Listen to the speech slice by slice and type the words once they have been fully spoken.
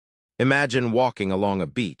Imagine walking along a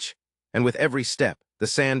beach, and with every step, the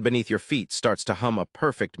sand beneath your feet starts to hum a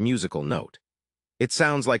perfect musical note. It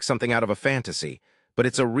sounds like something out of a fantasy, but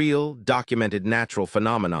it's a real, documented natural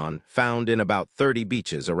phenomenon found in about 30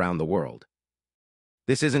 beaches around the world.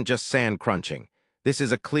 This isn't just sand crunching. This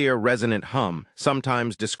is a clear, resonant hum,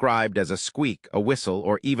 sometimes described as a squeak, a whistle,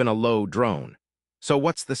 or even a low drone. So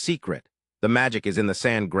what's the secret? The magic is in the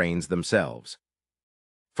sand grains themselves.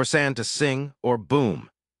 For sand to sing or boom,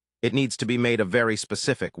 it needs to be made of very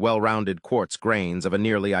specific, well-rounded quartz grains of a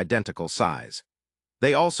nearly identical size.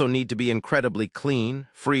 They also need to be incredibly clean,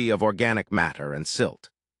 free of organic matter and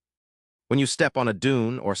silt. When you step on a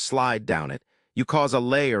dune or slide down it, you cause a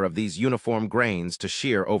layer of these uniform grains to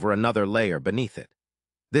shear over another layer beneath it.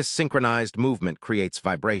 This synchronized movement creates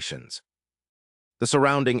vibrations. The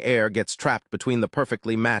surrounding air gets trapped between the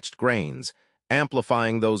perfectly matched grains,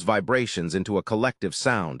 amplifying those vibrations into a collective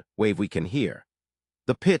sound wave we can hear.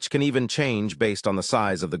 The pitch can even change based on the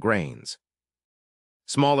size of the grains.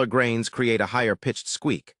 Smaller grains create a higher-pitched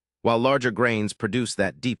squeak, while larger grains produce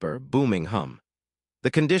that deeper, booming hum.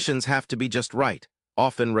 The conditions have to be just right,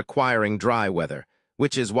 often requiring dry weather,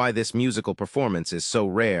 which is why this musical performance is so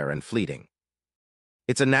rare and fleeting.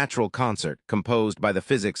 It's a natural concert composed by the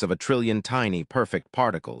physics of a trillion tiny, perfect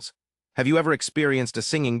particles. Have you ever experienced a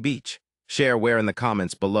singing beach? Share where in the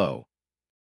comments below.